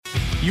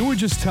You were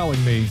just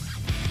telling me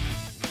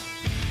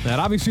that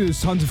obviously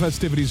there's tons of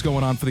festivities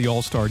going on for the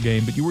All-Star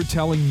Game, but you were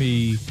telling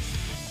me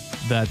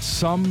that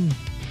some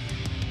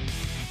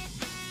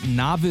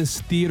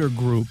novice theater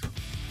group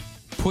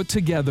put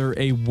together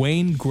a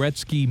Wayne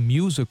Gretzky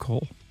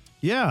musical.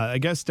 Yeah, I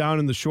guess down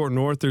in the short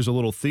north, there's a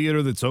little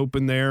theater that's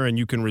open there, and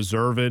you can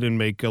reserve it and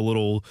make a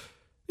little.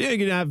 Yeah,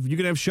 you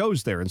can have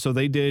shows there, and so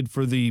they did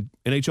for the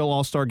NHL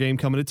All-Star Game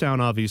coming to town.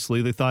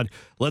 Obviously, they thought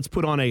let's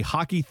put on a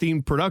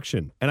hockey-themed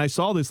production. And I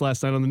saw this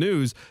last night on the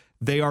news.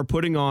 They are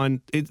putting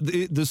on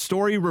the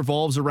story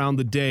revolves around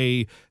the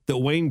day that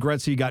Wayne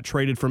Gretzky got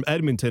traded from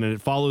Edmonton, and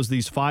it follows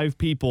these 5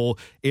 people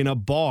in a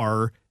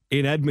bar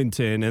in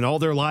Edmonton, and all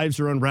their lives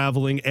are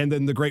unraveling, and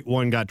then the great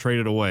one got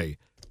traded away.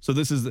 So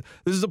this is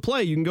a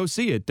play. You can go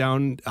see it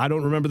down. I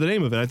don't remember the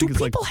name of it. I think Do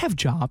it's people have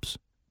jobs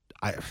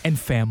and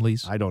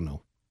families? I don't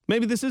know.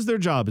 Maybe this is their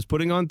job, is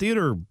putting on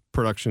theater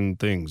production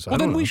things. Well,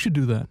 then we should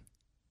do that.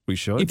 We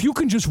should. If you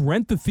can just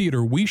rent the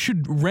theater, we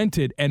should rent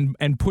it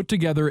and put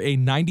together a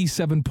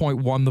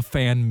 97.1 The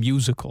Fan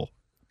musical.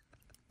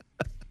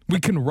 We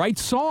can write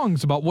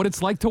songs about what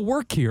it's like to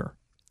work here.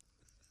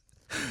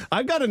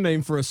 I've got a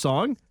name for a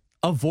song.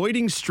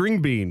 Avoiding String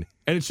Bean.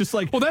 And it's just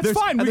like... Well, that's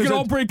fine. We can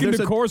all break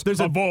into chorus. There's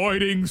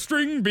Avoiding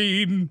String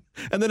Bean.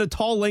 And then a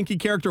tall, lanky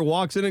character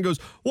walks in and goes,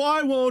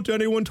 why won't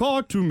anyone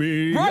talk to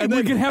me? Right, and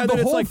then, we can have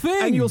the whole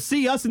thing. And you'll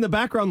see us in the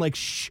background like,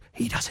 shh,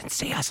 he doesn't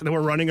see us. And then we're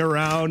running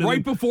around.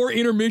 Right before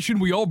intermission,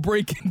 we all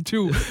break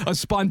into a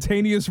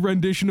spontaneous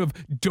rendition of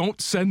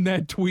Don't Send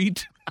That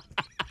Tweet.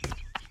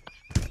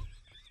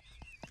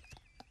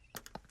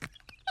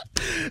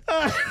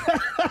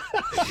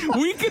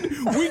 we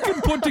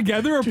can put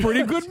together a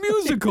pretty good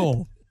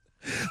musical.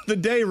 The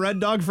day Red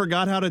Dog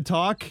forgot how to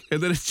talk,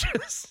 and then it's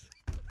just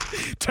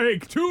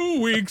take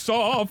 2 weeks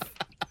off.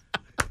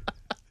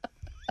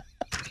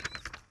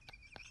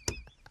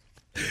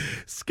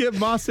 Skip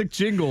Mossick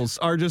jingles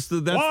are just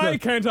Why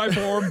can't I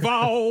form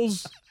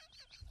vowels?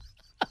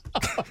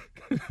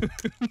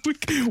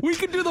 we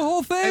can do the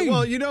whole thing. Hey,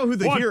 well, you know who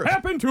the hero... What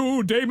happened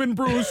to Damon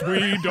Bruce?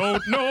 We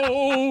don't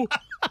know.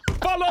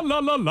 Fa la la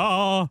la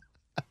la.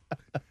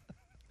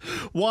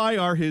 Why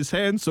are his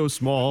hands so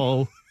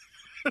small?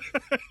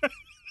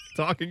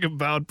 Talking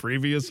about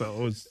previous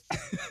hosts.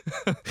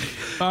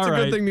 It's a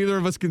good thing neither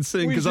of us can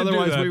sing, because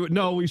otherwise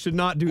we should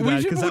not do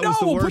that, because that was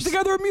the worst. Put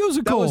together a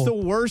musical. That was the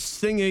worst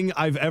singing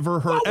I've ever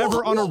heard,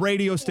 on a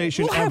radio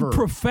station ever. Have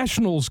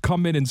professionals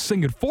come in and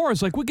sing it for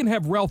us. Like, we can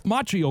have Ralph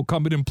Macchio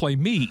come in and play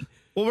me.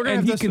 Well, we're gonna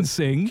and have he can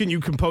sing. Can you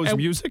compose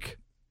music?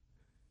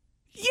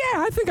 Yeah,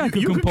 I think I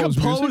could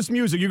compose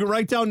music. You can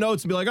write down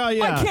notes and be like, oh,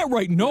 yeah. I can't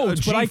write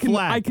notes, but I can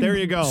there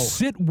you go.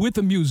 Sit with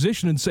a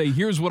musician and say,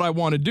 here's what I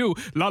want to do,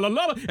 la, la,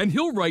 la, and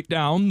he'll write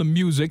down the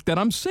music that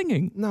I'm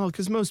singing. No,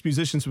 because most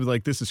musicians would be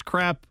like, this is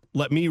crap,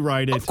 let me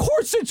write it. Of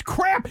course it's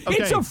crap.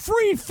 Okay. It's a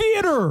free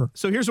theater.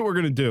 So here's what we're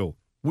going to do.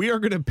 We are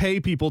going to pay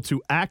people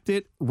to act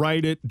it,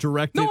 write it,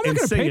 direct it, and sing it. No, we're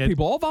not going to pay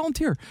people. I'll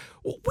volunteer.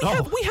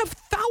 We have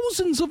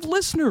thousands of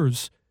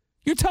listeners.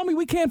 You tell me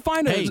we can't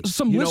find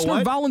some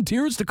listener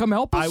volunteers to come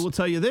help us? I will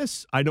tell you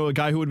this. I know a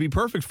guy who would be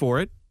perfect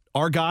for it.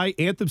 Our guy,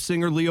 anthem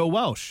singer Leo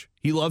Welsh.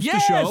 He loves the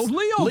show.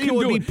 Leo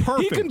would be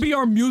perfect. He can be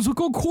our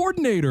musical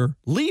coordinator.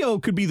 Leo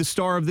could be the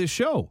star of this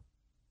show.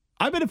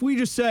 I bet if we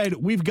just said,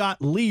 we've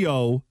got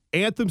Leo,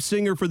 anthem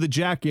singer for the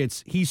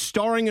Jackets, he's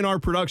starring in our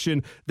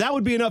production, that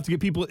would be enough to get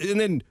people. And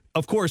then,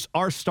 of course,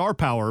 our star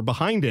power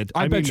behind it.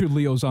 I bet you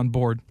Leo's on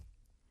board.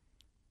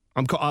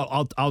 I'll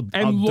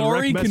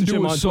Lori direct can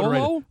do a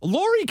solo?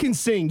 Lori can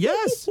sing,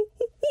 yes.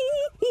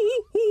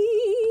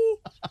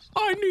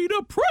 I need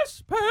a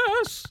press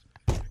pass.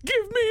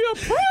 Give me a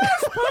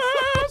press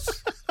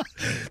pass.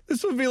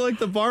 This would be like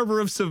the Barber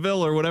of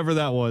Seville or whatever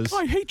that was.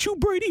 I hate you,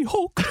 Brady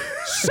Hoke.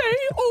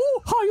 Say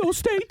Ohio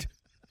State.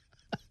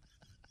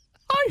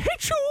 I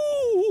hate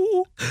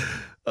you.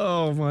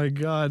 Oh, my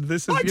God.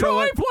 This is. I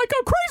drive like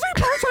a crazy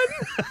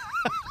person.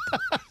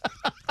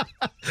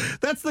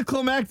 That's the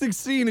climactic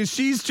scene, is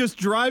she's just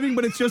driving,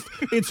 but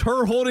it's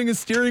her holding a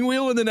steering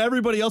wheel, and then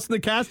everybody else in the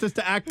cast has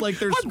to act like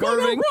they're swerving. I'm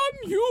gonna run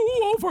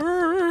you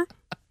over,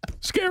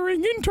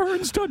 scaring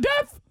interns to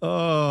death.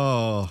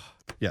 Oh,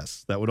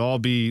 yes, that would all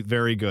be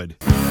very good.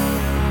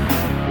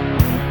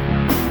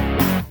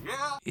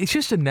 It's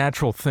just a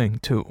natural thing,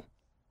 too,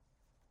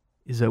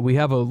 is that we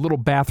have a little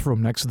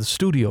bathroom next to the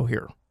studio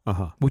here,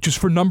 which is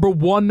for number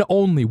one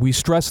only. We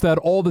stress that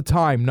all the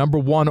time, number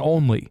one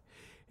only.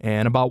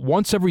 And about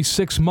once every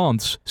 6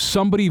 months,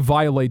 somebody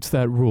violates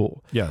that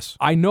rule. Yes.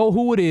 I know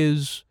who it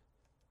is.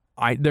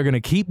 They're going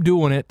to keep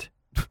doing it.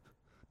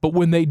 But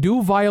when they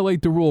do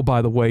violate the rule,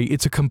 by the way,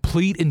 it's a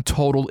complete and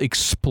total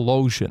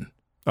explosion.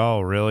 Oh,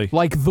 really?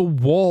 Like the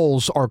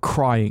walls are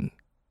crying.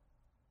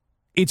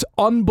 It's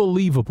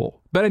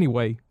unbelievable. But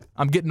anyway,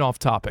 I'm getting off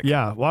topic.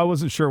 Yeah, well, I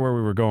wasn't sure where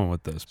we were going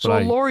with this. But so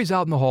Lori's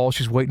out in the hall.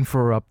 She's waiting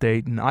for her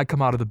update, and I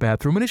come out of the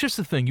bathroom. And it's just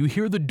the thing. You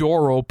hear the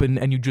door open,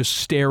 and you just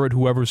stare at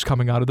whoever's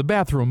coming out of the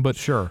bathroom. But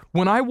sure,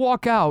 when I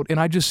walk out and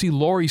I just see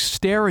Lori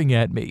staring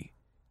at me,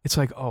 it's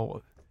like,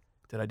 oh,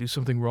 did I do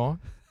something wrong?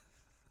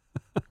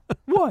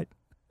 What?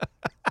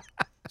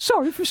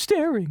 Sorry for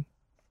staring.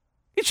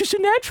 It's just a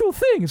natural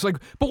thing. It's like,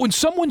 but when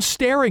someone's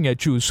staring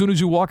at you as soon as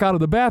you walk out of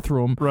the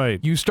bathroom,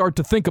 right, you start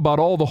to think about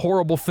all the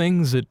horrible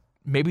things that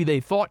maybe they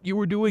thought you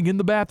were doing in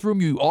the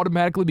bathroom. You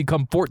automatically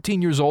become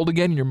 14 years old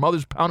again, and your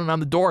mother's pounding on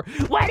the door.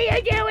 What are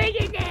you doing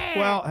in there?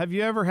 Well, have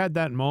you ever had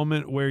that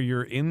moment where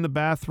you're in the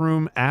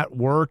bathroom at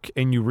work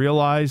and you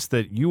realize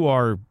that you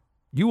are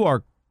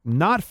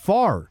not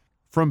far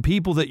from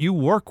people that you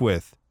work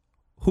with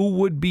who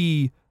would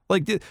be,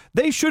 like,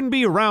 they shouldn't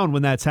be around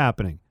when that's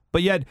happening.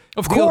 But yet,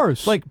 of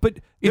course, but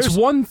it's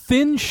one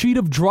thin sheet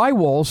of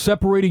drywall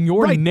separating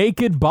your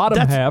naked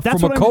bottom half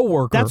from a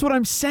coworker. That's what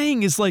I'm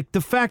saying is, like, the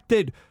fact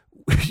that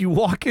you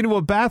walk into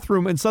a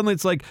bathroom and suddenly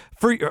it's like,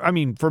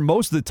 for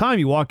most of the time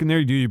you walk in there,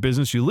 you do your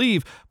business, you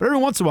leave. But every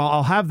once in a while,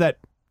 I'll have that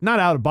not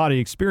out of body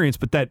experience,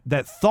 but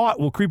that thought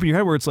will creep in your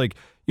head where it's like,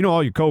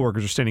 all your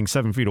coworkers are standing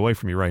 7 feet away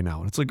from you right now,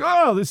 and it's like,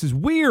 oh, this is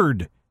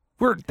weird.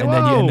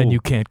 And then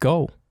you can't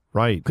go,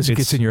 right? Because it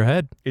gets in your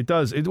head. It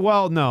does.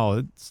 No,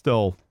 it's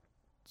still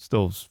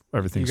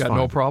everything's fine. You got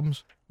no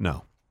problems?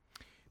 No.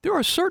 There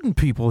are certain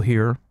people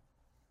here.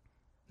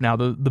 Now,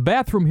 the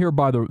bathroom here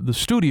by the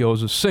studio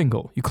is a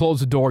single. You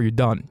close the door, you're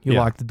done. You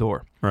lock the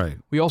door. Right.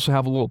 We also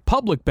have a little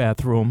public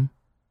bathroom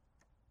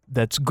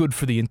that's good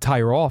for the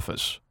entire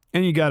office.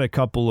 And you got a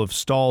couple of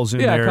stalls in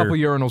there. Yeah, a couple of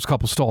urinals,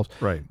 couple stalls.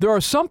 Right. There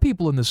are some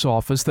people in this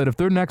office that if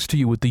they're next to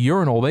you with the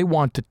urinal, they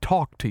want to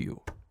talk to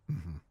you.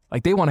 Mm-hmm.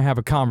 Like they want to have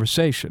a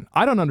conversation.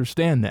 I don't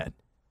understand that.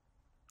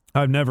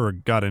 I've never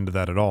got into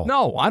that at all.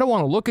 No, I don't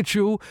want to look at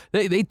you.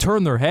 They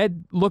turn their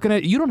head looking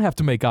at you. You don't have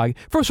to make eye.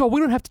 First of all, we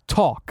don't have to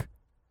talk.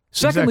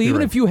 Secondly,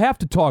 even if you have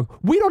to talk,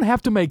 we don't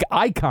have to make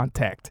eye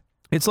contact.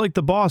 It's like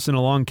The Boss in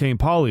Along Came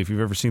Polly, if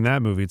you've ever seen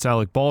that movie. It's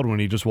Alec Baldwin.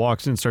 He just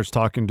walks in, starts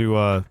talking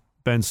to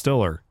Ben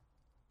Stiller,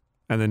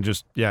 and then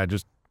just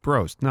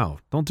gross. No,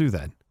 don't do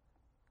that.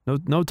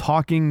 No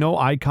talking, no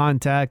eye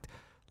contact.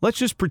 Let's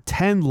just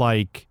pretend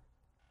like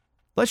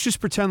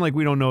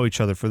we don't know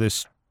each other for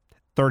this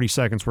 30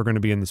 seconds we're going to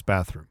be in this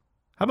bathroom.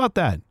 How about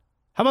that?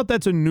 How about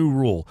that's a new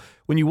rule?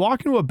 When you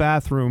walk into a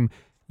bathroom,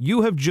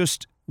 you've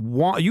just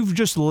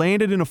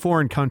landed in a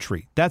foreign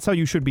country. That's how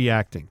you should be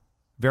acting.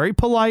 Very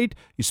polite.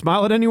 You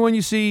smile at anyone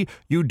you see.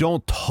 You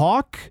don't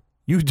talk.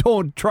 You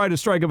don't try to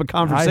strike up a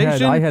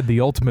conversation. I had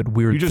the ultimate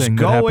weird thing. You just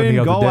go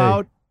in, go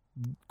out,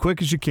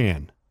 quick as you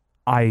can.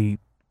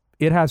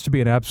 It has to be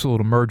an absolute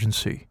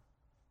emergency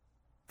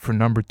for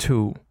number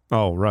 2.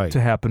 Oh, right. To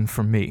happen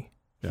for me.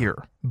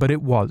 Here. But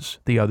it was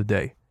the other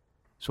day.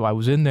 So I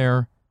was in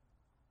there,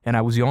 and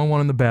I was the only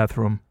one in the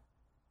bathroom.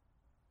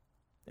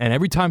 And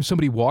every time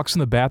somebody walks in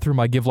the bathroom,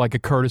 I give like a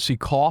courtesy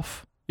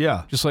cough.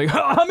 Yeah. Just like,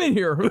 I'm in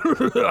here.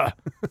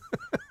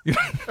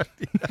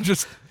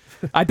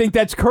 I think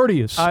that's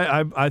courteous.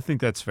 I think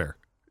that's fair.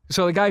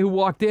 So the guy who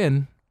walked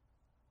in,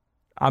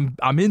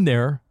 I'm in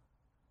there.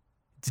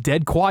 It's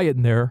dead quiet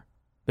in there.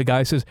 The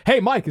guy says, "Hey,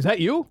 Mike, is that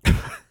you?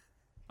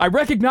 I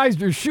recognized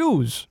your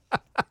shoes.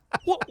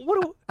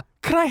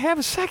 Can I have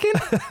a second?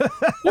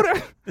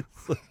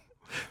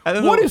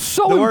 What is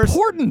so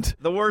important?"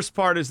 The worst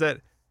part is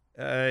that,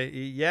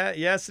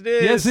 yes, it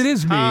is. Yes, it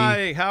is me.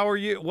 Hi, how are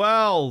you?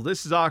 Well,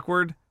 this is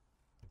awkward.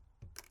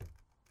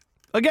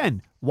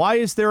 Again, why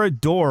is there a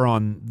door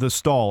on the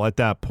stall at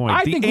that point?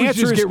 I think we should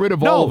just get rid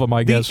of all of them,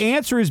 I guess. The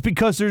answer is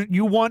because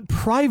you want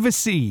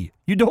privacy.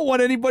 You don't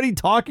want anybody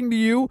talking to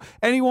you,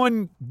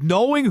 anyone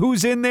knowing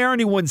who's in there,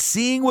 anyone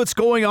seeing what's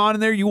going on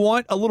in there. You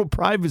want a little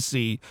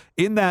privacy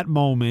in that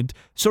moment,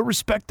 so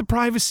respect the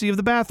privacy of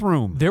the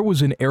bathroom. There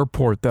was an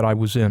airport that I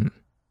was in.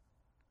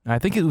 I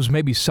think it was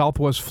maybe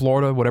Southwest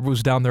Florida, whatever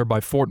was down there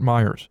by Fort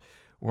Myers,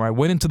 where I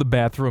went into the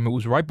bathroom. It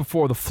was right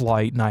before the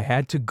flight, and I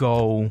had to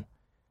go.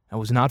 I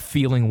was not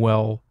feeling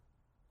well.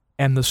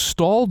 And the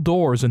stall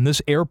doors in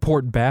this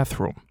airport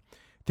bathroom,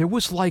 there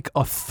was like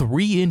a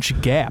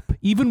 3-inch gap,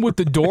 even with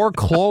the door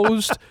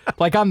closed,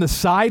 like on the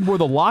side where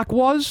the lock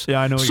was.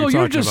 Yeah, I know what so you're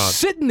talking about. So you're just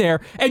sitting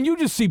there, and you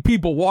just see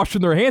people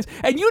washing their hands,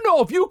 and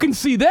if you can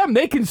see them,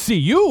 they can see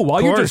you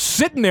while you're just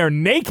sitting there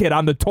naked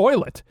on the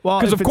toilet.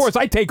 Because, of course,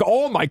 I take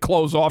all my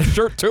clothes off,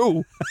 shirt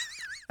too.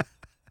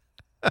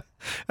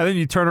 And then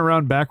you turn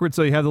around backwards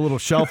so you have the little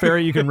shelf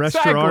area you can rest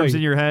your arms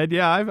in your head.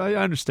 Yeah, I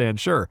understand.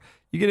 Sure.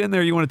 You get in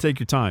there, you want to take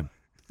your time.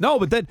 No,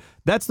 but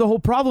that's the whole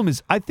problem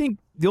is I think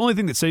the only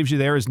thing that saves you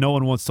there is no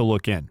one wants to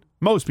look in.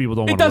 Most people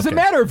don't want to look in. It doesn't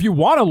matter if you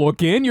want to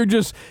look in. You're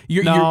just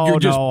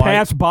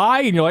pass by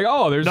and you're like,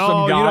 oh, there's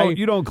some guy.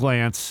 You don't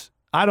glance.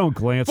 I don't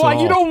glance at all.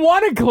 Well, you don't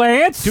want to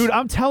glance? Dude,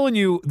 I'm telling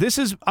you, this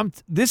is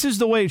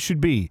the way it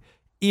should be.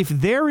 If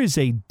there is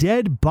a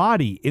dead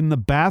body in the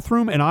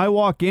bathroom and I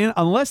walk in,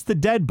 unless the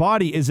dead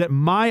body is at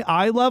my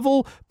eye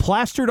level,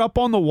 plastered up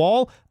on the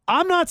wall,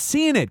 I'm not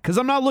seeing it because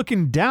I'm not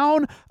looking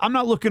down. I'm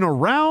not looking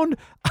around.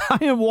 I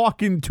am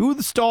walking to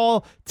the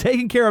stall,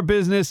 taking care of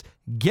business,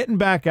 getting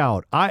back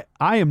out. I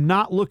am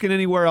not looking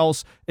anywhere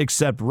else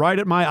except right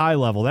at my eye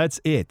level.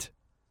 That's it.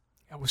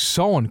 It was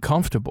so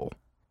uncomfortable.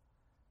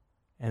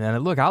 And then,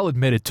 look, I'll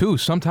admit it too.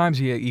 Sometimes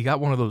you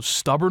got one of those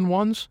stubborn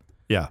ones.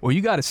 Yeah. Where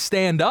you got to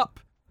stand up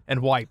and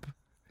wipe.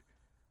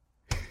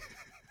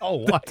 Oh,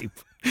 wipe.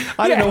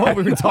 I didn't know what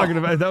we were talking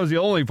about. That was the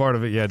only part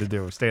of it you had to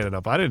do, standing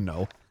up. I didn't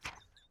know.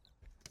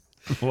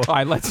 All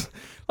right, let's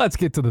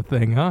get to the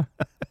thing, huh?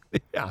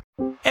 Yeah.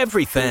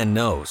 Every fan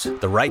knows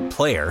the right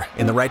player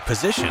in the right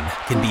position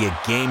can be a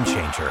game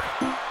changer.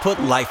 Put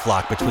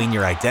LifeLock between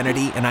your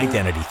identity and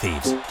identity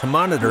thieves to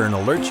monitor and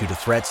alert you to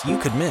threats you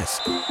could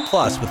miss.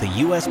 Plus, with a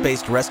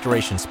U.S.-based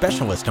restoration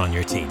specialist on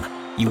your team,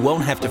 you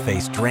won't have to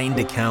face drained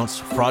accounts,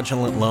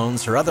 fraudulent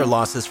loans, or other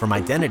losses from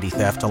identity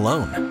theft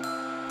alone.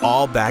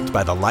 All backed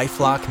by the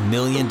LifeLock $1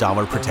 Million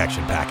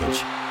Protection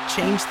Package.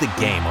 Change the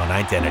game on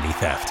identity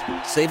theft.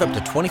 Save up to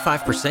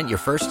 25% your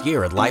first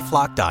year at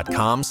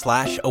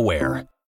LifeLock.com/aware.